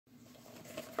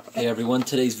Hey everyone,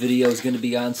 today's video is going to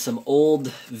be on some old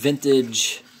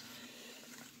vintage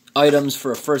items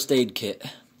for a first aid kit.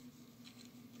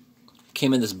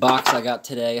 Came in this box I got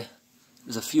today.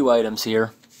 There's a few items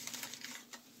here,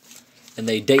 and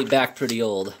they date back pretty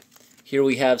old. Here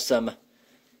we have some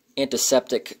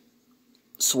antiseptic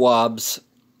swabs,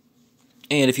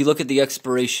 and if you look at the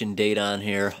expiration date on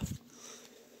here,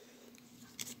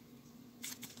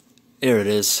 there it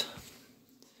is.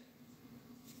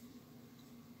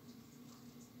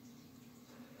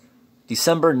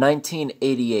 December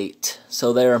 1988,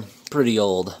 so they're pretty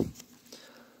old.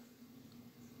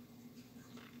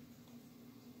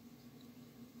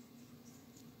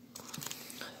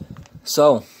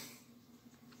 So,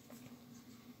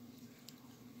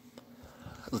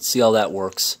 let's see how that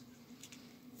works.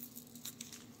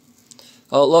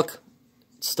 Oh, look,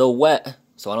 it's still wet,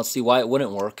 so I don't see why it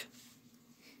wouldn't work.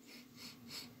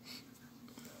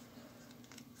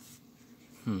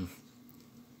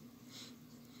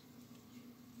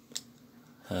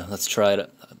 Let's try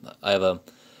it. I have a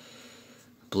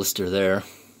blister there.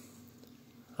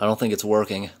 I don't think it's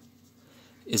working.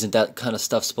 Isn't that kind of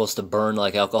stuff supposed to burn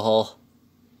like alcohol?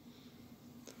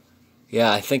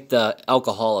 Yeah, I think the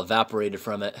alcohol evaporated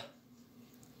from it.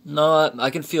 No, I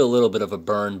can feel a little bit of a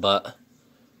burn, but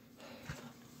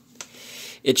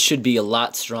it should be a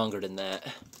lot stronger than that.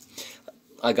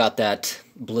 I got that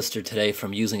blister today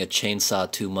from using a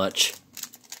chainsaw too much.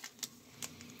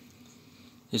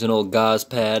 Here's an old gauze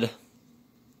pad.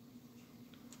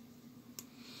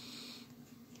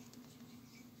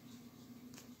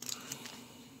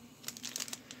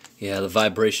 Yeah, the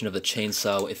vibration of the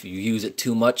chainsaw, if you use it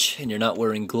too much and you're not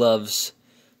wearing gloves,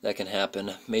 that can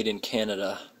happen. Made in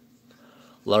Canada.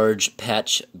 Large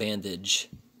patch bandage.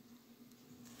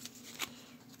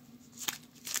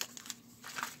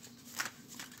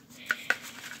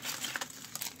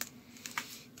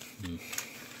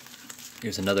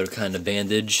 Here's another kind of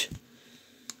bandage.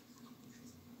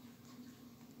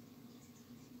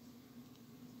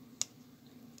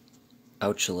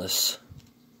 Ouchulous.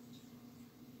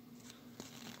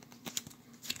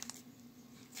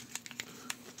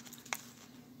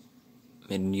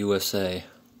 Made in USA.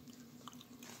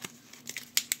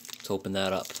 Let's open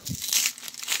that up.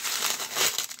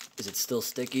 Is it still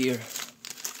sticky, or?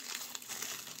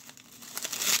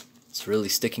 It's really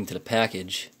sticking to the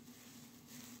package.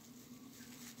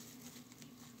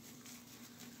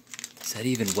 Is that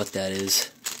even what that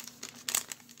is?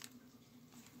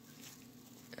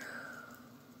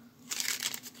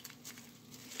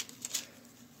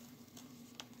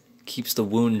 Keeps the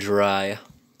wound dry.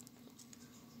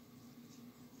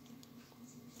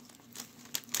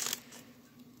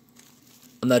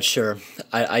 I'm not sure.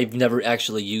 I've never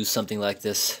actually used something like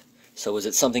this. So is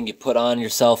it something you put on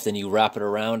yourself, then you wrap it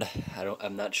around?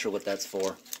 I'm not sure what that's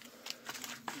for.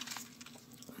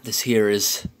 This here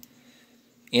is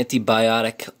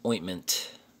antibiotic ointment.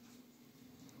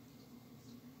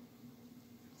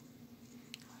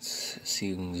 Let's see if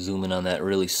you can zoom in on that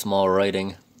really small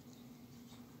writing.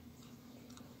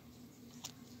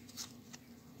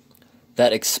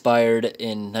 That expired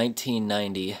in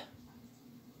 1990.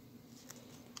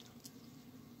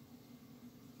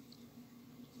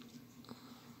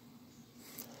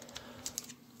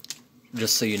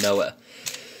 Just so you know,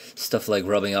 stuff like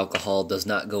rubbing alcohol does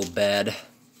not go bad.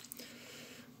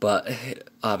 But it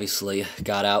obviously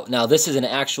got out. Now, this is an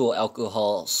actual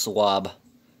alcohol swab.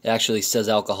 It actually says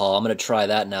alcohol. I'm going to try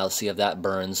that now, see if that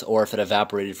burns, or if it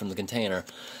evaporated from the container.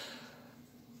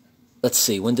 Let's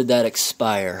see, when did that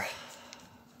expire?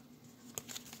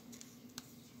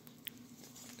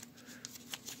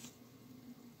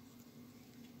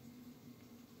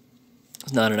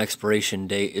 It's not an expiration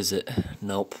date, is it?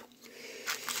 Nope.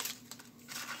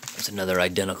 There's another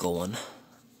identical one.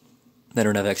 They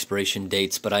don't have expiration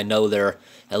dates, but I know they're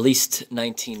at least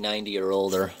 1990 or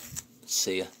older. Let's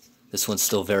see. This one's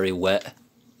still very wet.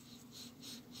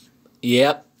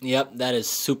 Yep, that is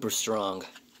super strong.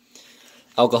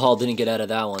 Alcohol didn't get out of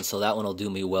that one, so that one will do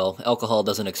me well. Alcohol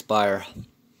doesn't expire.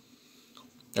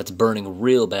 That's burning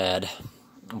real bad,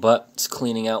 but it's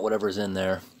cleaning out whatever's in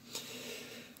there.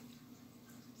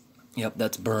 Yep,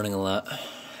 that's burning a lot.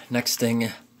 Next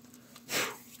thing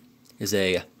is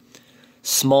a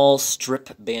small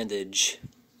strip bandage.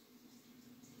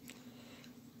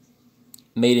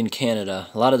 Made in Canada.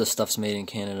 A lot of the stuff's made in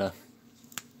Canada.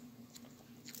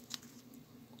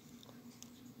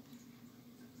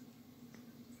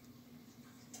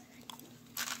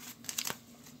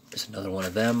 There's another one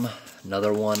of them.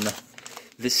 Another one.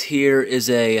 This here is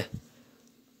a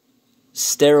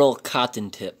sterile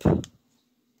cotton tip.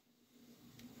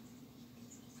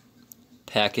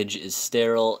 Package is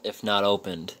sterile if not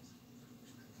opened.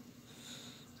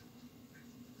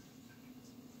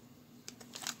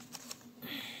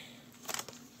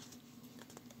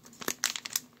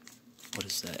 What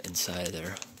is that inside of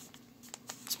there?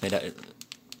 It's made out.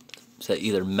 Is that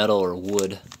either metal or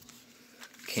wood?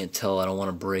 Can't tell. I don't want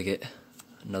to break it.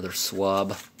 Another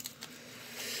swab.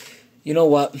 You know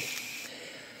what?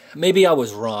 Maybe I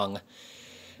was wrong.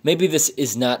 Maybe this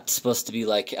is not supposed to be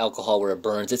like alcohol where it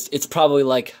burns. It's probably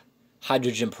like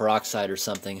hydrogen peroxide or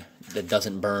something that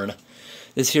doesn't burn.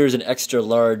 This here is an extra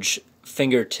large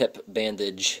fingertip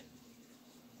bandage.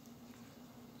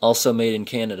 Also made in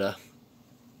Canada.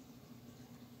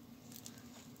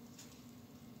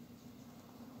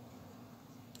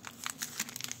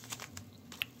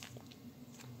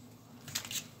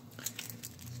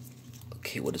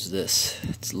 Okay, what is this?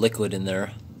 It's liquid in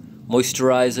there.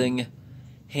 Moisturizing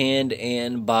hand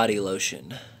and body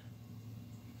lotion.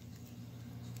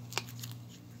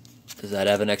 Does that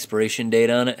have an expiration date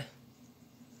on it?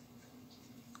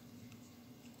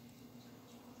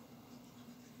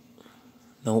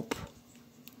 Nope.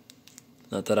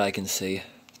 Not that I can see.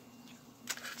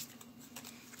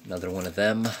 Another one of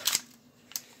them.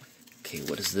 Okay,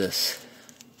 what is this?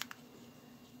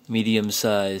 Medium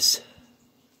size.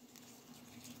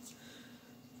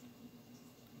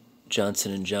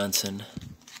 Johnson & Johnson.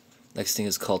 Next thing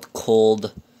is called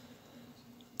cold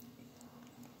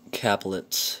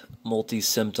caplets.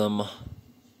 Multi-symptom.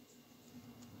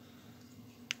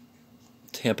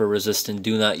 Tamper resistant.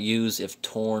 Do not use if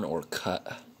torn or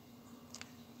cut.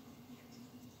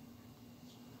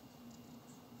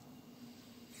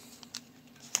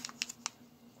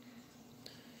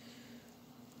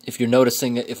 If you're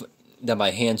noticing that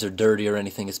my hands are dirty or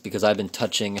anything, it's because I've been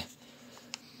touching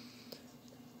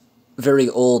very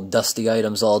old, dusty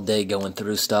items all day going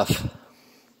through stuff.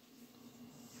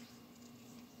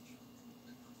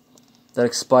 That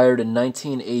expired in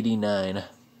 1989.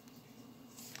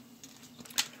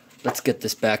 Let's get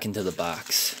this back into the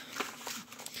box.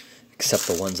 Except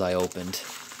the ones I opened.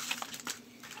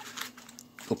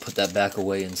 We'll put that back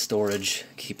away in storage.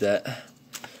 Keep that.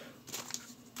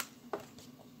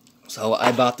 So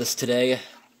I bought this today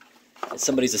at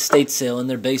somebody's estate sale in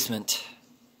their basement.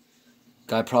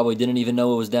 Guy probably didn't even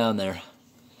know it was down there.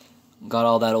 Got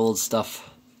all that old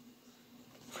stuff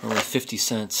for only 50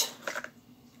 cents.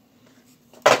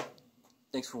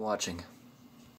 Thanks for watching.